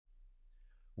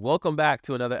Welcome back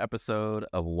to another episode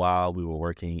of While We Were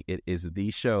Working. It is the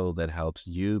show that helps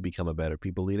you become a better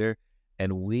people leader.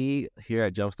 And we here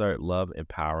at Jumpstart love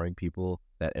empowering people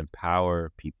that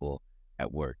empower people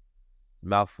at work.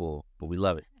 Mouthful, but we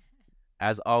love it.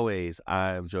 As always,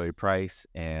 I'm Joey Price,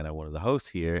 and I'm one of the hosts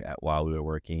here at While We Were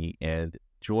Working, and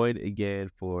joined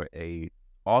again for a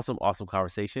awesome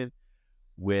conversation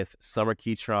with Summer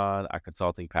Keytron, our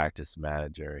consulting practice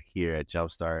manager here at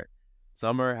Jumpstart.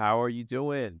 Summer, how are you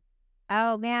doing?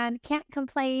 Oh man, can't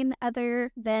complain other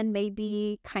than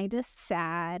maybe kind of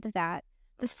sad that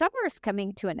the summer is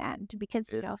coming to an end because,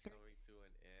 It's if coming to an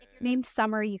you're end. named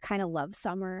Summer, you kind of love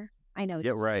summer. I know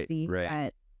Yeah, it's right, cheesy,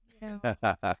 right.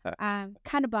 but I'm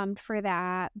kind of bummed for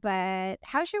that. But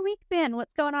how's your week been?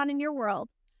 What's going on in your world?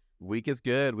 Week is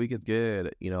good. Week is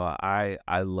good. I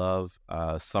love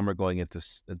summer going into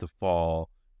fall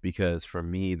because for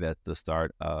me that's the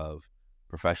start of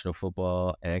professional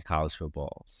football and college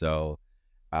football. So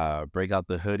break out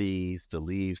the hoodies, the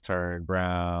leaves turn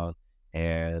brown,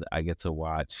 and I get to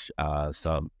watch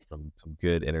some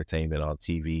good entertainment on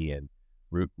TV and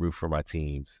root for my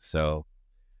teams. So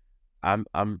I'm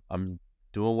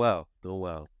doing well, doing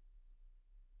well.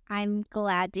 I'm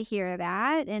glad to hear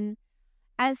that. And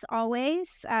as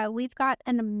always, we've got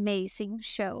an amazing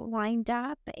show lined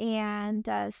up and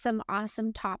some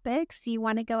awesome topics. You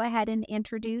want to go ahead and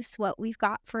introduce what we've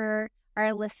got for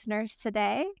our listeners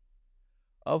today?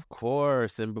 Of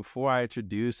course. And before I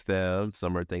introduce them,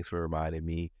 Summer, thanks for reminding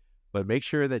me. But make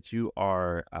sure that you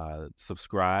are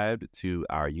subscribed to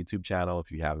our YouTube channel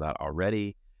if you have not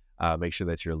already. Make sure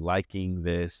that you're liking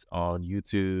this on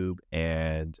YouTube.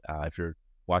 And if you're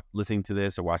listening to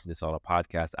this or watching this on a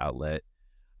podcast outlet,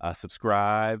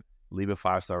 subscribe, leave a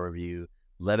 5-star review.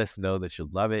 Let us know that you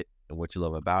love it and what you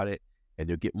love about it, and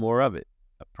you'll get more of it.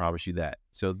 I promise you that.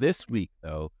 So this week,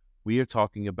 though, we are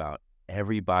talking about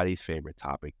everybody's favorite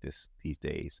topic these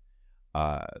days,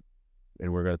 uh,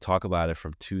 and we're going to talk about it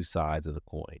from two sides of the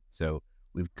coin. So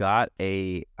we've got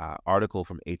a article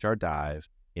from HR Dive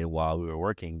in While We Were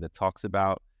Working that talks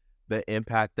about the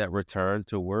impact that return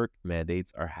to work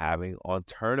mandates are having on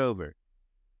turnover.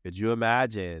 Could you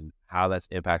imagine how that's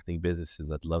impacting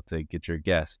businesses? I'd love to get your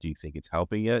guess. Do you think it's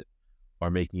helping it or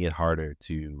making it harder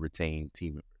to retain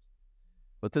team members?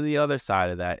 But to the other side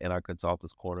of that, in our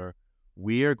consultants corner,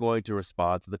 we are going to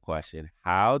respond to the question,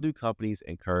 how do companies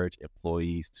encourage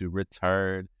employees to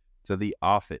return to the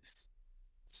office?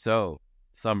 So,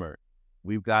 Summer,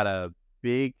 we've got a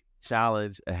big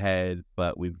challenge ahead,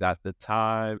 but we've got the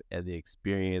time and the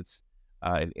experience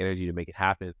and energy to make it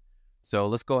happen. So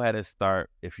let's go ahead and start,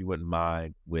 if you wouldn't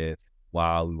mind, with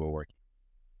while we were working.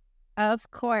 Of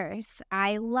course.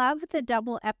 I love the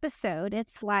double episode.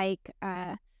 It's like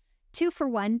two for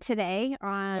one today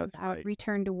on That's right.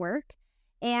 return to work.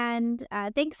 And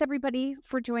thanks everybody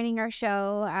for joining our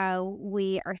show.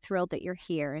 We are thrilled that you're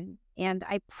here, and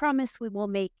I promise we will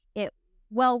make it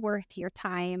well worth your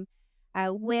time.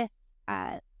 With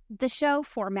uh, the show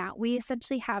format, we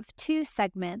essentially have two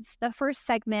segments. The first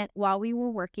segment, while we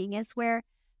were working, is where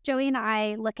Joey and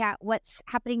I look at what's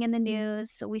happening in the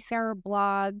news. So we share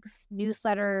blogs,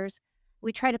 newsletters,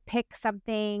 we try to pick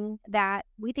something that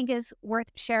we think is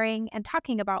worth sharing and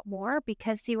talking about more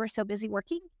because you were so busy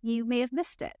working, you may have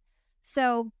missed it.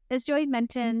 So, as Joey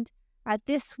mentioned,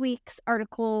 this week's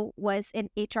article was in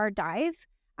HR Dive.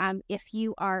 If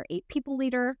you are a people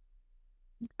leader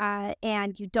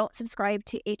and you don't subscribe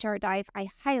to HR Dive, I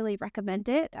highly recommend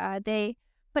it. They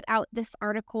put out this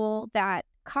article that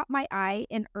caught my eye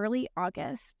in early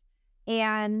August.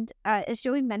 And as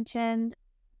Joey mentioned,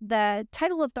 the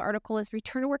title of the article is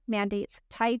Return to Work Mandates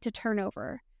Tied to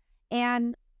Turnover.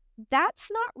 And that's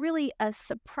not really a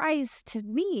surprise to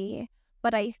me,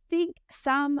 but I think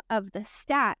some of the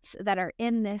stats that are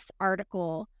in this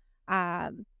article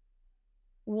um,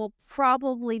 will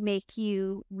probably make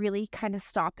you really kind of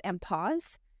stop and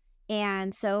pause.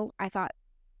 And so I thought,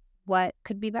 what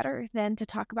could be better than to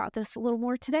talk about this a little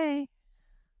more today?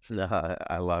 No,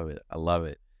 I love it. I love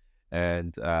it.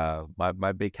 And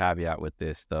my big caveat with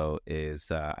this, though, is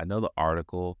I know the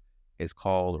article is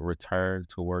called Return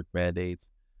to Work Mandates,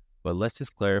 but let's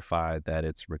just clarify that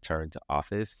it's return to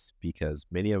office because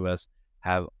many of us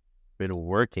have been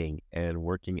working and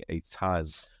working a ton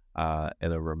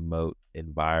in a remote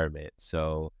environment.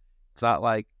 So it's not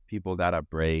like people got a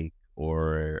break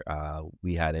or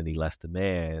we had any less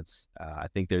demands. I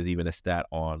think there's even a stat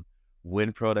on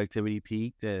when productivity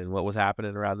peaked and what was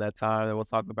happening around that time that we'll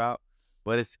talk about.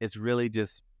 But it's really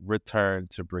just return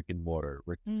to brick and mortar,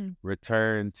 Mm.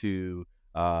 return to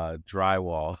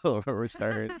drywall,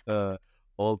 return to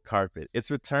old carpet. It's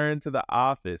return to the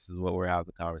office is what we're having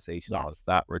the conversation Yes. on. It's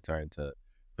not return to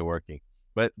working.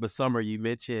 But Summer, you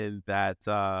mentioned that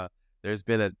there's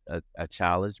been a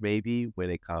challenge maybe when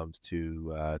it comes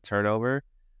to turnover.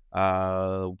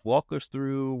 Walk us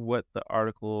through what the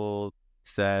article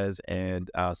says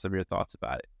and some of your thoughts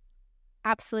about it.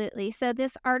 Absolutely. So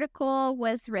this article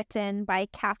was written by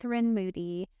Catherine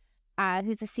Moody,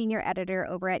 who's a senior editor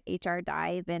over at HR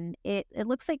Dive, and it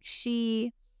looks like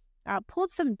she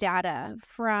pulled some data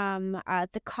from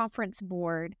the conference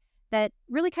board that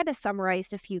really kind of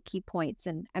summarized a few key points,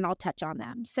 and I'll touch on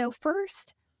them. So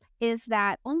first is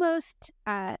that almost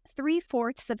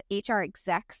 3/4 of HR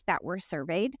execs that were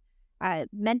surveyed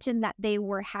mentioned that they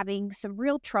were having some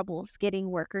real troubles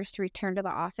getting workers to return to the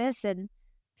office, and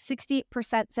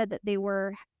 68% said that they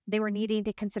were needing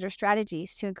to consider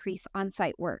strategies to increase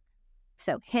on-site work.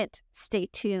 So hint, stay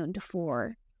tuned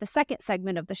for the second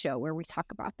segment of the show where we talk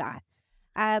about that.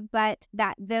 But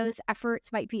that those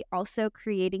efforts might be also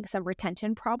creating some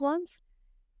retention problems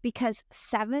because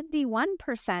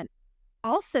 71%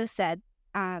 also said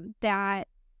that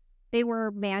they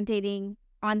were mandating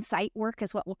on-site work,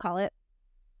 is what we'll call it,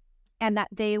 and that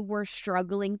they were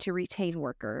struggling to retain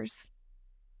workers.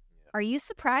 Are you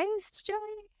surprised, Joey?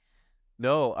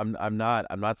 No, I'm not.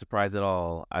 I'm not surprised at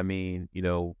all. I mean,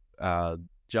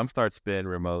 Jumpstart's been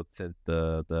remote since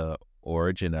the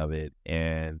origin of it,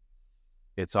 and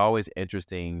it's always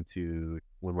interesting to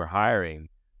when we're hiring,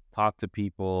 talk to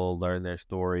people, learn their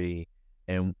story,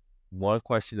 and one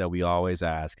question that we always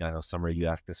ask, I know Summer, you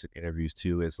ask this in interviews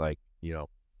too, is like,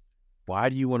 why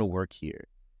do you want to work here?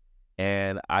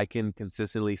 And I can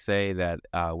consistently say that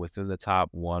within the top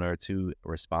one or two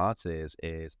responses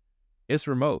is it's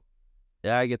remote.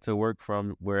 Yeah, I get to work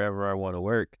from wherever I want to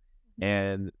work.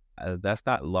 And that's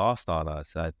not lost on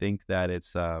us. I think that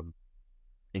it's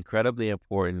incredibly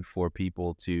important for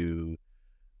people to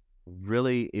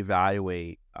really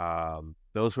evaluate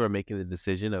those who are making the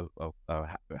decision of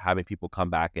having people come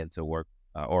back into work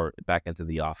or back into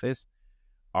the office.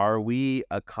 Are we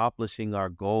accomplishing our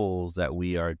goals that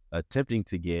we are attempting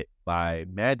to get by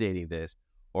mandating this,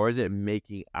 or is it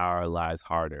making our lives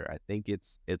harder? I think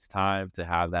it's time to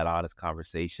have that honest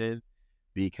conversation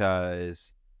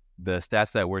because the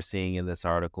stats that we're seeing in this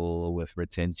article with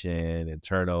retention and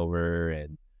turnover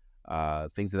and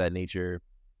things of that nature,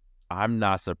 I'm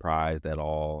not surprised at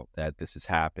all that this is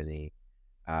happening.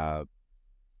 Uh,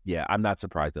 yeah, I'm not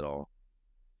surprised at all.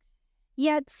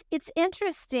 Yeah, it's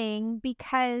interesting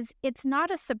because it's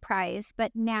not a surprise,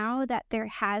 but now that there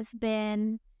has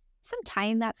been some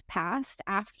time that's passed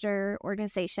after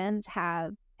organizations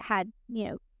have had,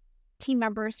 team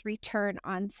members return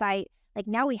on site, like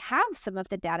now we have some of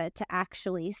the data to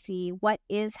actually see what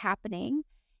is happening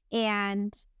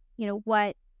and,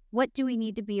 what do we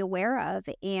need to be aware of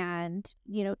and,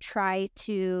 try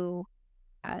to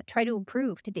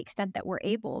improve to the extent that we're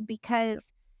able because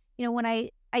when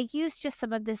I use just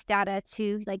some of this data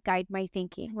to like guide my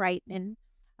thinking, right? And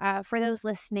for those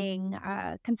listening,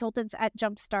 consultants at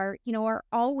Jumpstart, are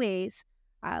always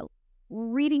uh,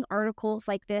 reading articles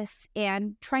like this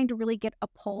and trying to really get a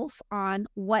pulse on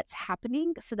what's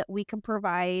happening so that we can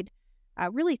provide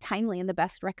really timely and the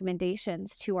best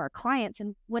recommendations to our clients.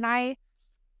 And when I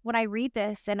read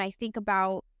this and I think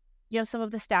about some of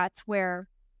the stats where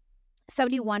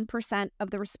 71%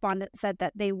 of the respondents said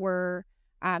that they were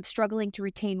struggling to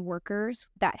retain workers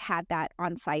that had that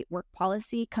on-site work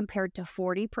policy compared to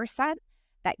 40%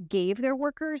 that gave their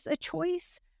workers a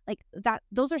choice. Like that,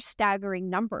 those are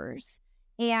staggering numbers.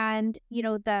 And,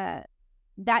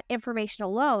 that information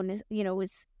alone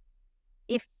is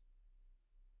if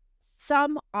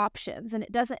some options, and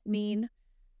it doesn't mean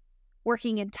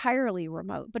working entirely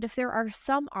remote, but if there are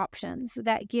some options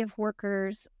that give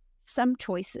workers some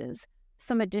choices,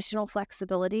 some additional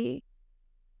flexibility,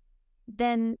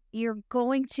 then you're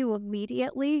going to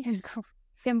immediately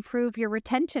improve your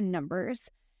retention numbers.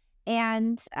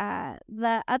 And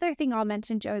the other thing I'll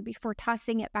mention, Joey, before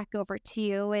tossing it back over to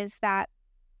you is that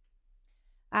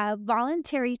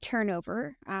voluntary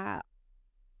turnover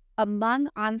among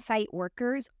on-site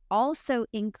workers also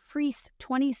increased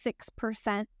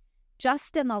 26%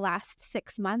 just in the last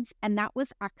 6 months. And that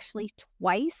was actually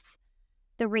twice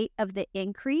the rate of the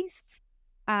increase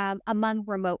among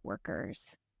remote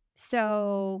workers.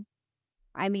 So,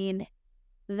 I mean,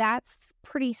 that's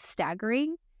pretty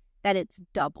staggering that it's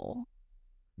double.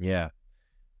 Yeah.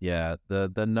 Yeah,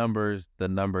 the numbers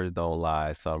don't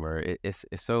lie, Summer. It's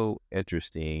so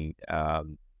interesting. I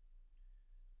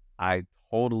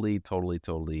totally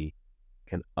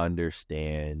can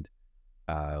understand.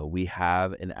 We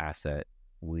have an asset.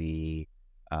 We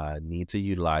need to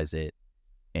utilize it,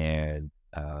 and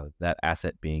that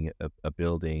asset being a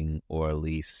building or a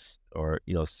lease or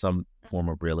some form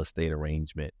of real estate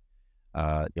arrangement,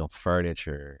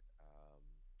 furniture,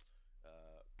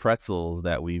 pretzels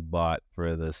that we bought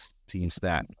for this team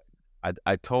snack.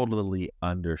 I totally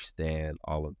understand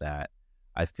all of that.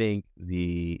 I think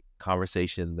the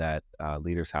conversation that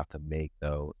leaders have to make,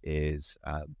 though, is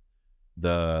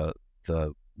the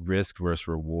risk versus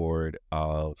reward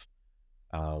of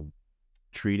um,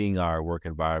 treating our work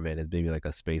environment as maybe like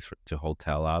a space to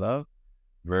hotel out of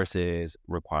versus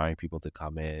requiring people to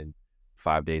come in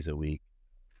 5 days a week,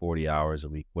 40 hours a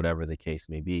week, whatever the case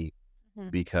may be,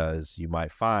 Mhm. because you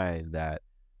might find that,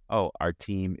 oh, our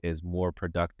team is more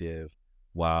productive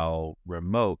while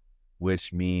remote,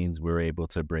 which means we're able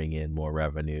to bring in more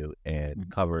revenue and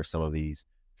Mhm. cover some of these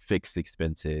fixed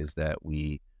expenses that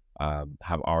we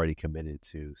have already committed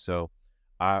to. So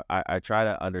I try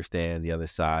to understand the other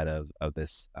side of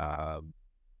this,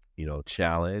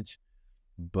 challenge,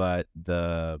 but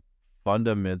the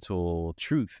fundamental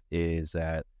truth is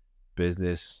that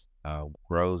business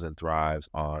grows and thrives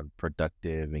on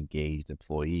productive, engaged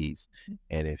employees.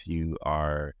 And if you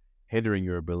are hindering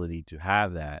your ability to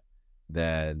have that,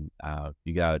 then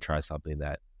you got to try something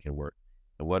that can work.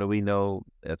 And what do we know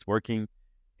that's working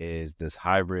is this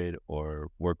hybrid or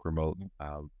work remote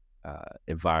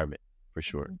environment for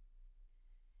sure. Mhm.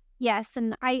 Yes,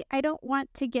 and I don't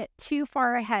want to get too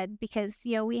far ahead because,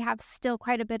 we have still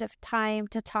quite a bit of time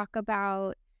to talk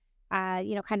about,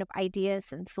 kind of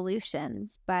ideas and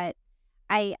solutions. But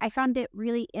I found it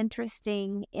really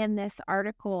interesting in this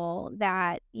article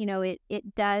that,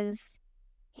 it does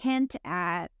hint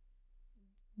at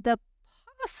the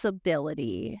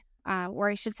possibility, or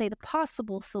I should say the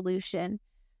possible solution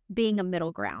being a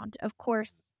middle ground. Of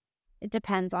course, it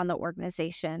depends on the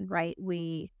organization, right?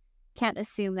 We can't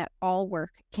assume that all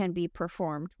work can be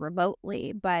performed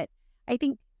remotely, but I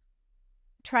think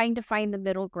trying to find the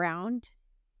middle ground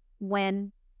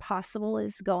when possible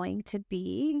is going to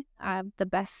be the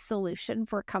best solution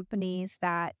for companies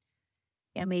that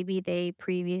maybe they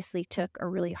previously took a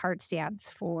really hard stance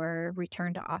for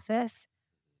return to office.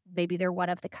 Maybe they're one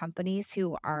of the companies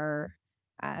who are,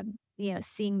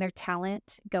 seeing their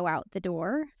talent go out the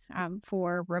door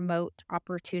for remote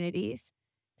opportunities.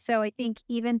 So I think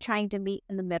even trying to meet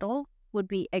in the middle would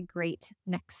be a great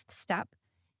next step.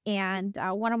 And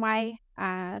one of my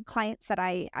clients that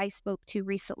I spoke to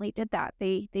recently did that.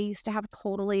 They used to have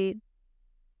totally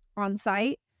on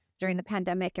site during the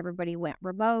pandemic. Everybody went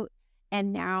remote,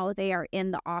 and now they are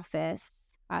in the office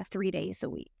 3 days a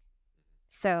week.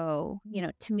 So,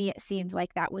 to me, it seemed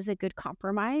like that was a good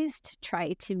compromise to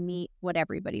try to meet what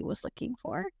everybody was looking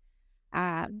for.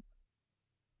 Um,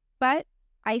 but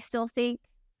I still think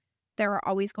there are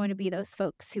always going to be those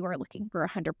folks who are looking for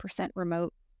 100%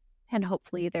 remote. And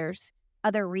hopefully, there's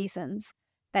other reasons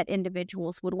that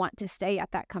individuals would want to stay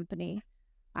at that company.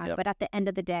 Yep. But at the end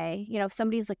of the day, if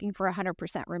somebody's looking for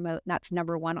 100% remote and that's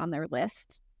number one on their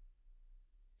list,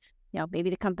 maybe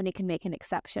the company can make an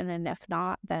exception. And if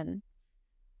not, then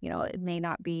it may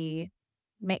not be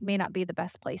the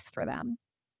best place for them.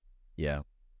 Yeah.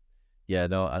 Yeah,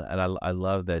 no, and I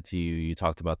love that you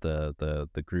talked about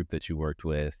the group that you worked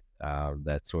with,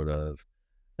 that sort of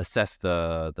assessed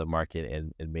the market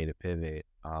and made a pivot.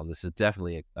 This is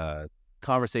definitely a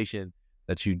conversation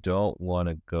that you don't want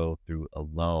to go through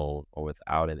alone or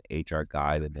without an HR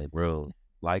guide in the room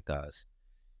like us.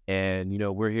 And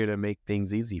we're here to make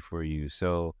things easy for you.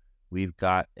 So we've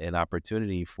got an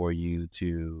opportunity for you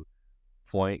to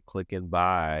point, click, and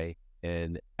buy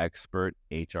an expert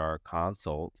HR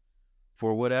consult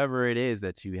for whatever it is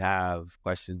that you have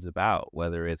questions about,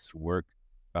 whether it's work,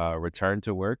 return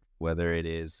to work, whether it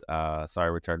is,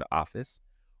 return to office,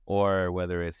 or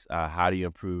whether it's how do you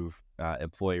improve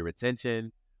employee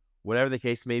retention, whatever the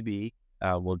case may be.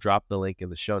 We'll drop the link in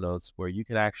the show notes where you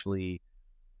can actually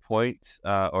point,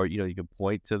 or you can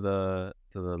point to the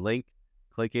link,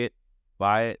 click it,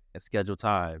 buy it, and schedule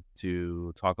time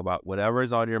to talk about whatever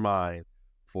is on your mind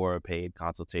for a paid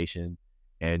consultation,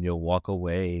 and you'll walk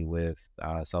away with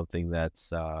something that's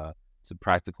some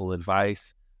practical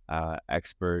advice,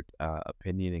 expert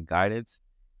opinion and guidance,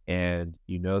 and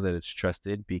you know that it's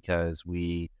trusted because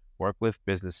we work with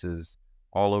businesses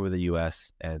all over the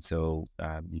U.S., and so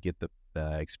you get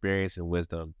the experience and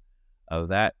wisdom of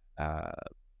that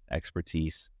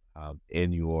expertise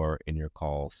in your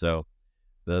call. So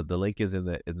the link is in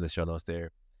the show notes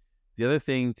there. The other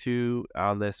thing too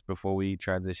on this before we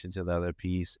transition to the other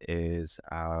piece is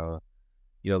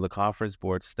the conference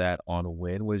board stat on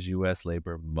when was U.S.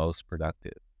 labor most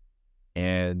productive,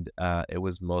 and it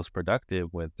was most productive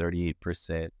when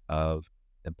 38% of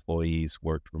employees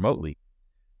worked remotely.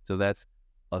 So that's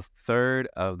a third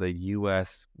of the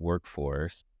U.S.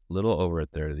 workforce, a little over a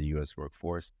third of the U.S.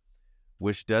 workforce,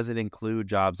 which doesn't include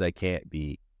jobs that can't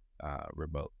be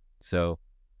remote. So,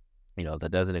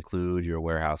 that doesn't include your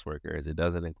warehouse workers. It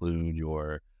doesn't include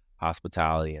your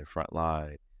hospitality and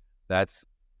frontline. That's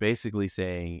basically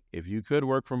saying if you could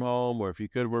work from home or if you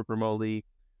could work remotely,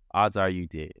 odds are you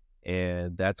did.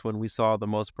 And that's when we saw the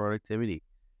most productivity.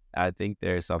 I think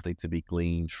there's something to be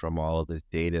gleaned from all of this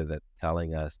data that's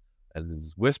telling us and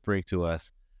is whispering to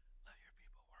us, let your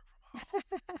people work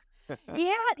from home.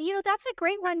 Yeah, that's a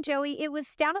great one, Joey. It was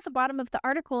down at the bottom of the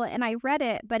article and I read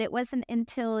it, but it wasn't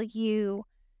until you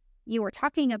were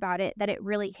talking about it that it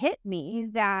really hit me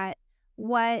that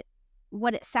what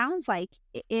what it sounds like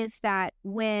is that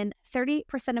when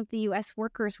 38% of the US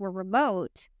workers were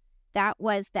remote, that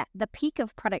was the peak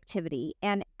of productivity.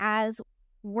 And as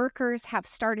workers have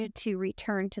started to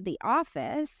return to the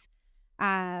office,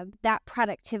 that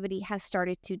productivity has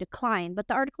started to decline. But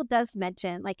the article does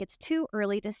mention, like, it's too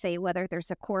early to say whether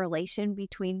there's a correlation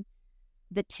between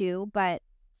the two. But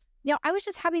I was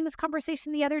just having this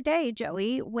conversation the other day,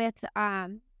 Joey, with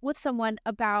someone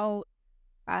about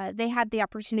they had the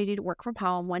opportunity to work from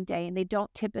home one day and they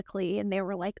don't typically, and they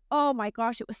were like, "Oh my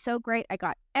gosh, it was so great. I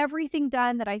got everything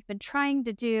done that I've been trying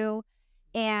to do,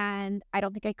 and I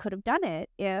don't think I could have done it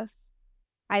if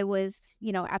I was,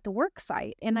 at the work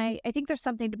site." And I think there's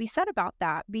something to be said about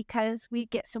that because we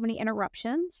get so many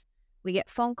interruptions, we get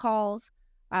phone calls.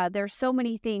 There's so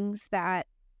many things that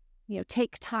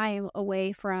take time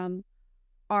away from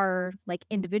our like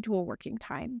individual working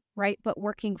time, right? But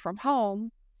working from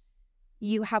home,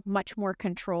 you have much more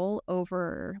control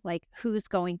over like who's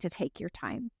going to take your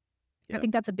time. I Yeah.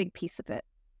 think that's a big piece of it.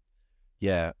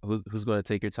 Yeah. Who's going to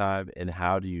take your time and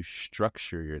how do you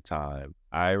structure your time?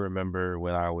 I remember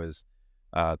when I was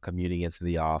commuting into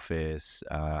the office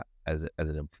as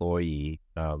an employee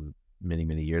many,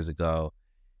 many years ago,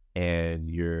 and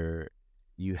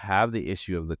you have the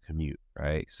issue of the commute,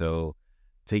 right? So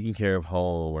taking care of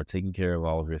home or taking care of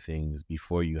all of your things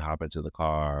before you hop into the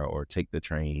car or take the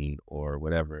train or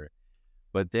whatever.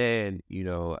 But then,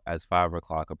 as 5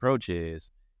 o'clock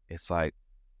approaches, it's like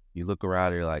you look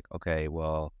around and you're like, okay,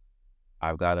 well,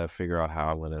 I've got to figure out how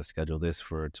I'm going to schedule this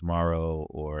for tomorrow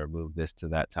or move this to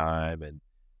that time. And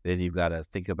then you've got to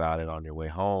think about it on your way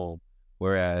home.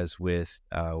 Whereas with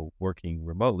working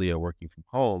remotely or working from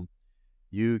home,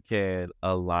 you can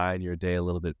align your day a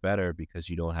little bit better because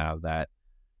you don't have that.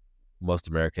 Most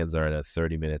Americans are in a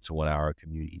 30 minute to 1 hour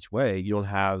commute each way. You don't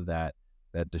have that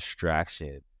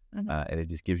distraction, Mhm. and it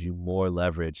just gives you more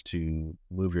leverage to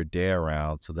move your day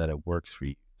around so that it works for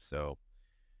you. So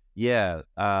yeah,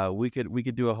 we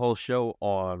could do a whole show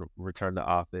on return to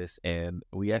office, and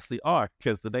we actually are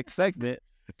because the next segment,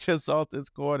 Consultants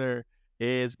Corner,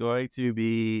 is going to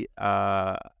be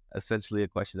essentially a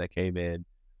question that came in,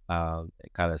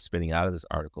 kind of spinning out of this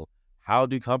article. How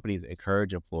do companies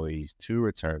encourage employees to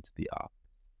return to the office?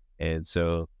 And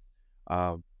so,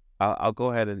 um, I'll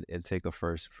go ahead and take a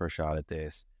first shot at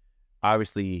this.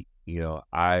 Obviously,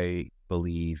 I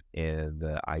believe in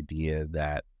the idea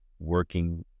that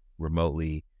working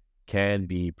remotely can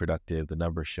be productive. The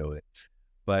numbers show it,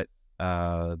 but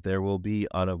there will be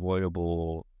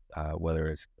unavoidable, whether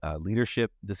it's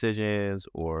leadership decisions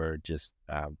or just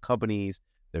companies.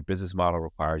 Their business model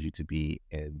requires you to be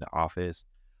in the office.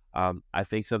 I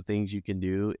think some things you can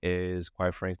do is,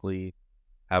 quite frankly,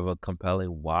 have a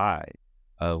compelling why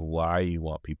of why you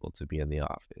want people to be in the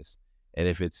office. And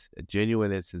if it's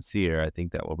genuine and sincere, I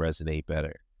think that will resonate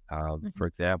better. For Mhm.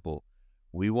 example,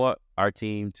 we want our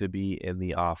team to be in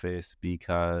the office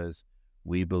because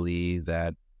we believe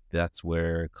that that's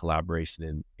where collaboration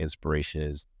and inspiration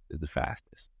is the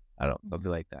fastest. I don't know, Mhm.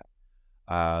 something like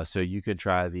that. So you can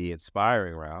try the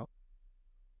inspiring route,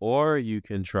 or you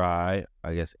can try,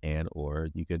 I guess, or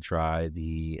you can try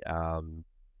the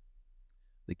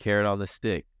carrot on the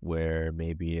stick, where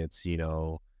maybe it's,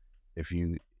 if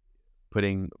you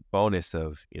putting bonus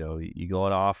of, you go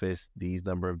in office these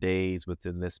number of days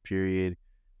within this period,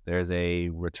 there's a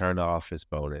return to office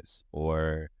bonus,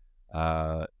 or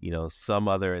some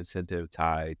other incentive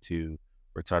tied to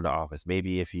return to office.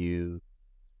 Maybe if you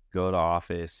go to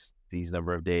office these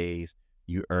number of days,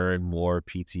 you earn more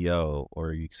PTO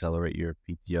or you accelerate your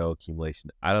PTO accumulation.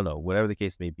 I don't know, whatever the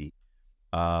case may be.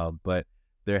 But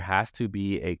there has to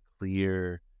be a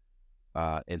clear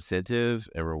incentive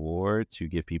and reward to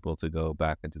get people to go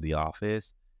back into the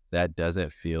office that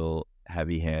doesn't feel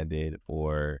heavy-handed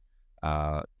or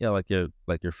like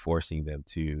you're forcing them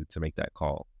to make that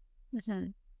call.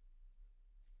 Mhm.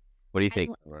 What do you I think,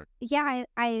 l Summer? yeah,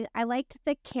 I liked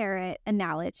the carrot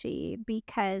analogy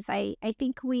because I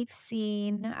think we've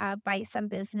seen, by some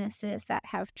businesses that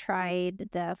have tried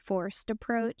the forced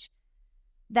approach,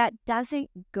 that doesn't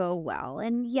go well,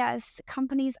 and yes,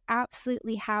 companies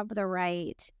absolutely have the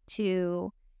right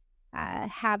to,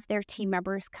 have their team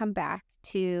members come back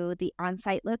to the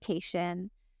on-site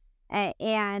location,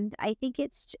 and I think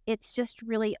it's just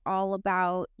really all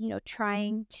about,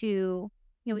 trying to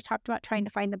we talked about trying to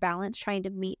find the balance, trying to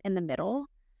meet in the middle.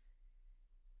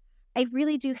 I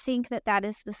really do think that that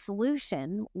is the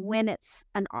solution when it's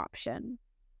an option.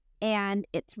 And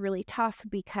it's really tough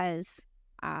because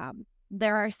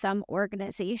there are some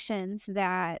organizations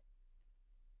that,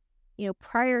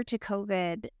 prior to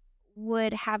COVID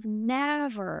would have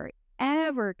never,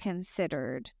 ever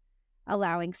considered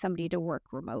allowing somebody to work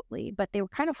remotely, but they were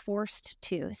kind of forced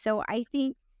to. So I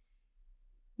think,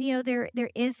 there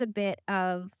is a bit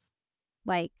of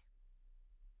like,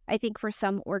 I think for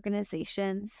some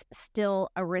organizations, still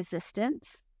a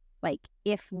resistance. Like,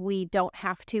 if we don't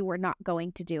have to, we're not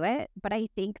going to do it. But I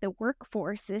think the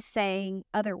workforce is saying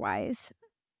otherwise.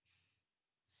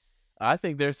 I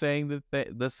think they're saying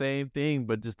the same thing,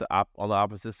 but just on the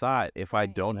opposite side. If I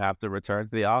Right. don't have to return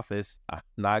to the office, I'm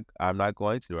not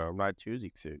going to, or I'm not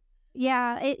choosing to.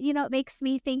 Yeah, it makes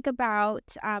me think about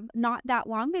not that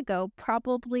long ago,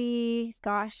 probably,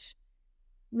 gosh,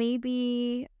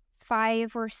 maybe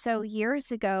 5 or so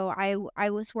years ago, I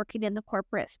was working in the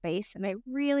corporate space and I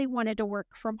really wanted to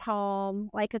work from home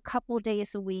like a couple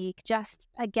days a week, just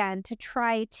again to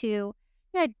try to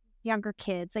younger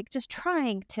kids, like just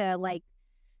trying to like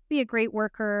be a great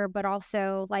worker, but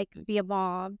also like be a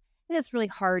mom. And it's really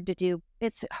hard to do.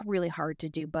 It's really hard to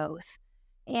do both.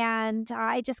 And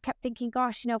I just kept thinking,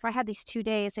 gosh, if I had these 2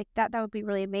 days, like that would be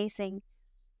really amazing.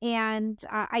 And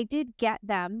I did get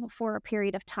them for a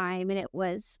period of time and it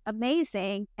was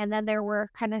amazing. And then there were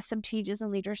kind of some changes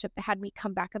in leadership that had me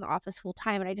come back in the office full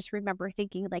time. And I just remember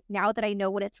thinking, like, now that I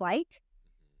know what it's like,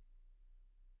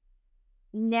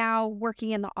 now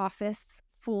working in the office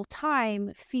full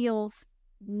time feels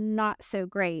not so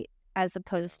great as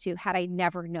opposed to had I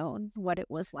never known what it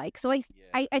was like. So Yeah,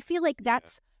 I feel like yeah.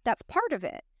 that's part of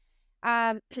it.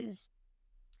 Um,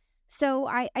 So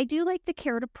I do like the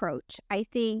carrot approach. I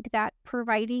think that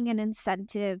providing an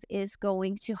incentive is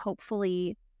going to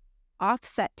hopefully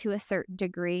offset to a certain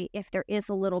degree if there is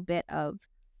a little bit of,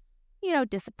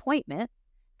 disappointment,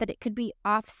 that it could be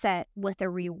offset with a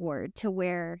reward to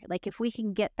where like if we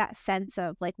can get that sense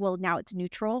of like, well, now it's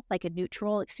neutral, like a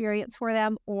neutral experience for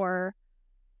them, or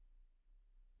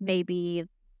maybe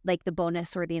like the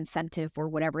bonus or the incentive or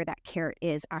whatever that carrot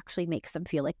is actually makes them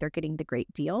feel like they're getting the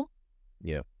great deal.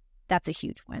 Yeah. That's a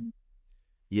huge win.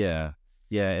 Yeah.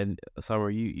 Yeah, and Summer,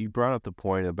 you brought up the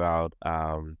point about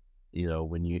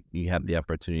when you have the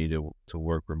opportunity to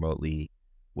work remotely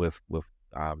with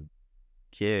um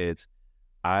kids.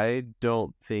 I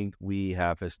don't think we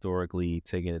have historically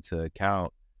taken into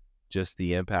account just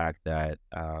the impact that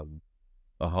a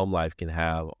home life can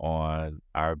have on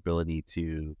our ability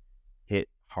to hit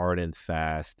hard and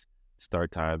fast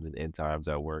start times and end times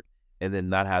at work, and then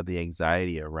not have the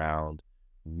anxiety around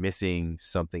missing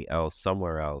something else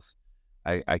somewhere else.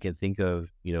 I can think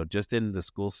of, just in the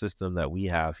school system that we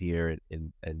have here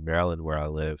in Maryland where I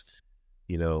live,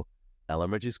 you know,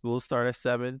 elementary schools start at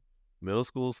 7, middle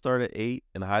schools start at 8,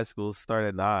 and high schools start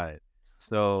at 9.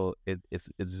 So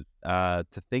it's to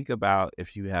think about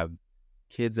if you have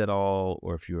kids at all,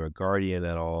 or if you're a guardian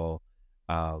at all,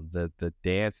 the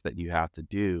dance that you have to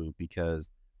do, because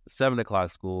the 7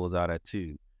 o'clock school is out at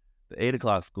 2, the 8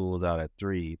 o'clock school is out at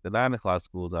 3, the 9 o'clock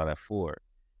school is out at 4,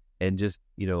 and just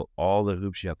all the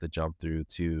hoops you have to jump through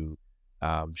to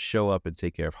show up and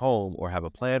take care of home or have a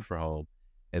plan for home,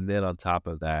 and then on top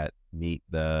of that meet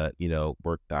the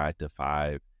work 9 to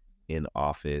 5 in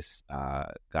office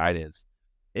guidance.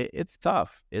 It's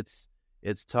tough. It's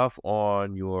tough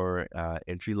on your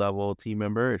entry level team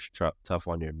member. It's tough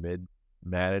on your mid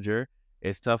manager.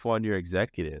 It's tough on your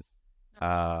executive.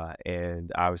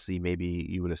 And obviously, maybe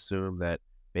you would assume that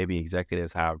maybe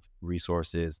executives have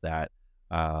resources that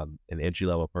an entry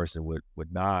level person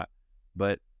would not.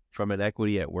 But from an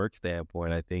equity at work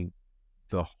standpoint, I think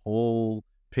the whole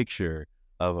picture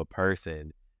of a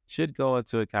person should go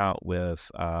into account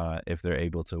with if they're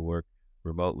able to work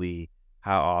remotely,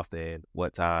 how often,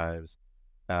 what times.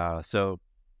 So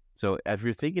if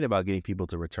you're thinking about getting people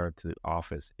to return to the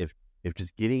office, if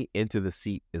just getting into the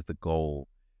seat is the goal,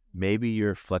 maybe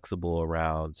you're flexible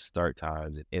around start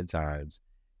times and end times,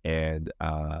 and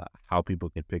how people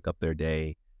can pick up their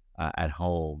day at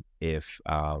home. If,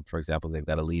 for example, they've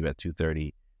got to leave at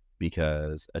 2:30,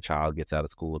 because a child gets out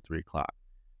of school at 3 o'clock.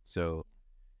 So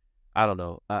I don't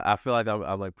know. I feel like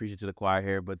I'm like preaching to the choir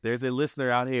here, but there's a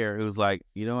listener out here who's like,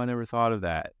 I never thought of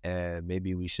that, and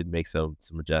maybe we should make some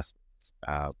adjustments.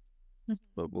 Uh,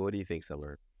 but what do you think,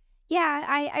 Summer? Yeah,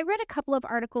 I read a couple of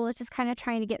articles just kind of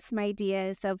trying to get some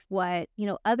ideas of what,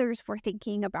 others were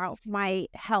thinking about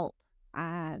might help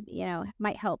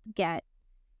get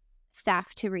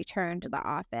staff to return to the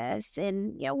office.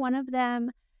 And, one of them,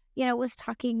 was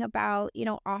talking about,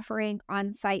 offering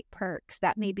on-site perks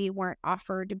that maybe weren't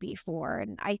offered before.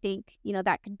 And I think,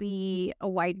 that could be a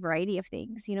wide variety of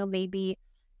things. Maybe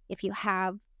if you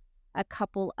have a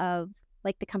couple of,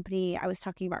 like the company I was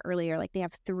talking about earlier, like they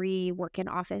have 3 work in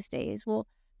office days. Well,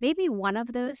 maybe one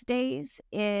of those days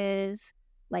is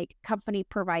like company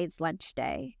provides lunch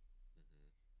day,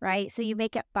 right? So you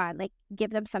make it fun, like give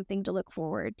them something to look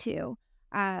forward to.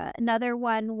 Another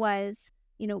one was,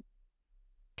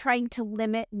 trying to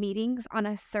limit meetings on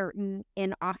a certain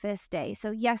in-office day. So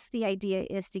yes, the idea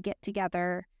is to get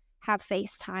together, have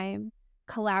FaceTime,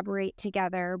 collaborate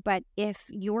together. But if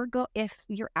your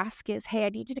ask is, hey, I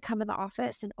need you to come in the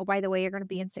office, and oh, by the way, you're going to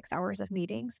be in 6 hours of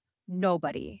meetings,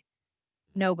 nobody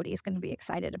is going to be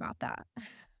excited about that.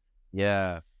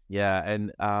 Yeah, yeah,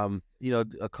 and a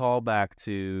callback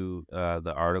to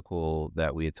the article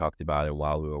that we had talked about, and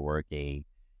while we were working,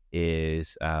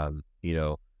 is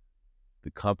the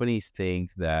companies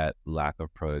think that lack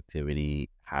of productivity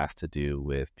has to do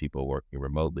with people working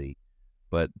remotely,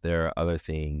 but there are other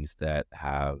things that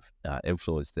have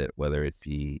influenced it, whether it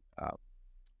be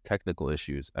technical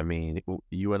issues. I mean,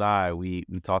 you and I, we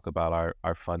talk about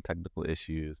our fun technical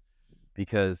issues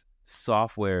because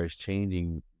software is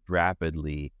changing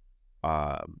rapidly.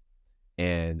 Um,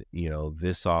 and,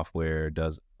 this software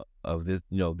does of this,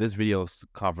 this video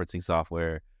conferencing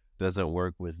software doesn't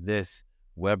work with this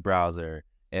web browser.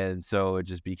 And so it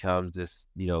just becomes this,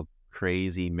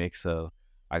 crazy mix of,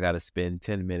 I got to spend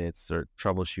 10 minutes or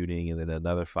troubleshooting and then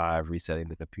another 5 resetting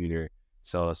the computer,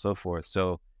 so on and so forth.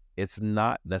 So it's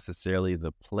not necessarily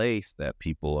the place that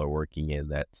people are working in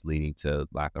that's leading to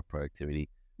lack of productivity.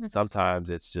 Sometimes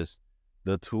it's just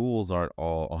the tools aren't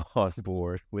all on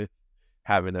board with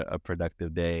having a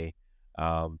productive day.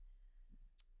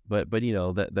 But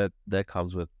that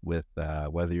comes with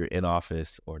whether you're in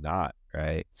office or not,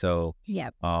 right? So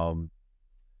Yep.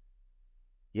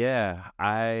 yeah,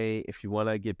 if you want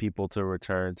to get people to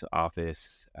return to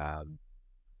office,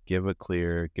 give a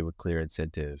clear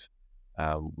incentive.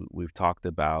 We've talked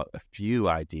about a few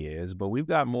ideas, but we've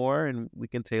got more, and we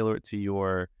can tailor it to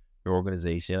your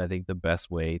organization. I think the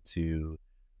best way to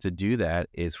do that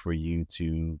is for you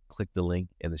to click the link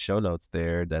in the show notes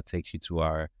there that takes you to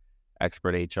our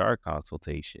expert HR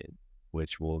consultation,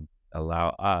 which will allow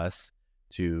us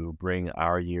to bring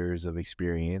our years of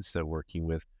experience of working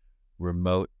with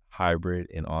remote, hybrid,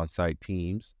 and on-site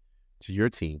teams to your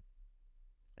team.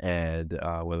 And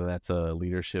whether that's a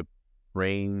leadership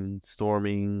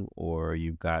brainstorming or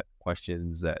you've got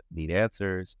questions that need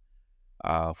answers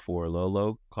for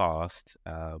low cost,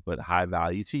 but high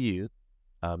value to you,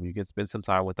 you can spend some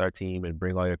time with our team and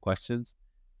bring all your questions,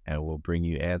 and we'll bring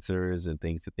you answers and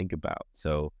things to think about.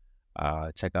 So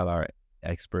check out our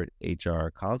expert HR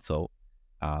consult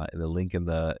in the link in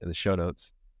the show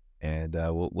notes, and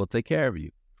we'll take care of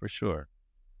you for sure.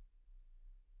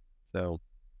 So,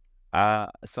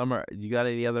 Summer, you got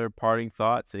any other parting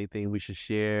thoughts? Anything we should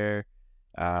share?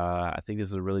 I think this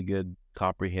is a really good,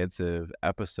 comprehensive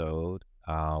episode,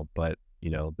 but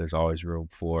there's always room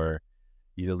for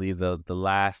you to leave have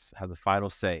the final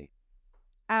say.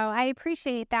 Oh, I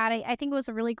appreciate that. I think it was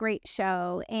a really great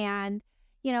show. And,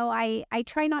 I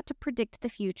try not to predict the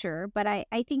future, but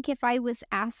I think if I was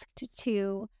asked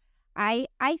to, I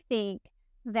think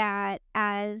that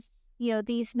as,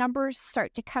 these numbers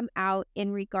start to come out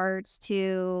in regards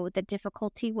to the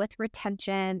difficulty with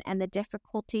retention and the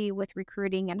difficulty with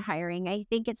recruiting and hiring, I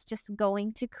think it's just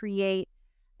going to create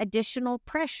additional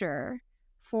pressure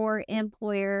for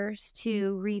employers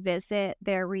to revisit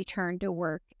their return to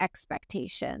work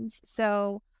expectations.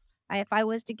 So, if I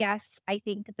was to guess, I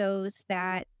think those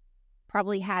that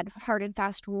probably had hard and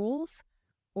fast rules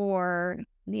or,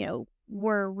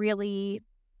 were really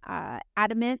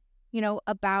adamant,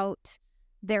 about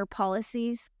their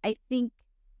policies, I think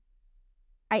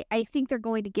they're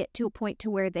going to get to a point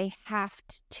to where they have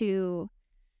to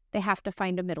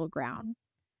find a middle ground.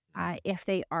 If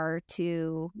they are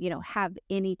to, have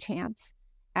any chance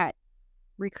at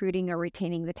recruiting or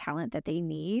retaining the talent that they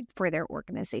need for their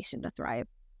organization to thrive.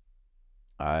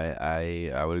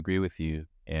 I would agree with you.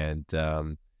 And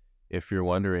if you're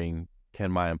wondering,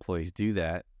 can my employees do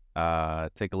that?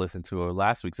 take a listen to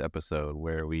last week's episode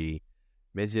where we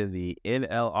mentioned the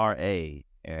NLRA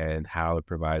and how it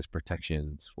provides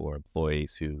protections for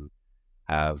employees who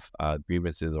have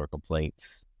grievances or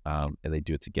complaints, and they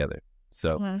do it together.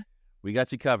 So we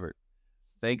got you covered.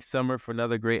 Thanks, Summer, for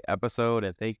another great episode,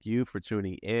 and thank you for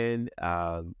tuning in.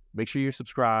 Make sure you're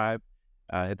subscribed.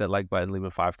 Hit that like button, leave a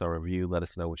 5-star review. Let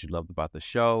us know what you loved about the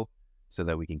show so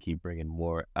that we can keep bringing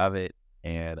more of it.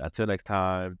 And until next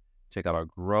time, check out our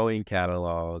growing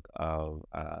catalog of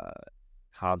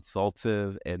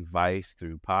consultative advice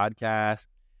through podcasts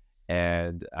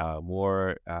and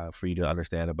more for you to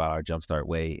understand about our Jumpstart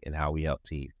Way and how we help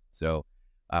teams. So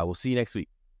we'll see you next week.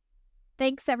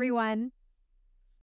 Thanks, everyone.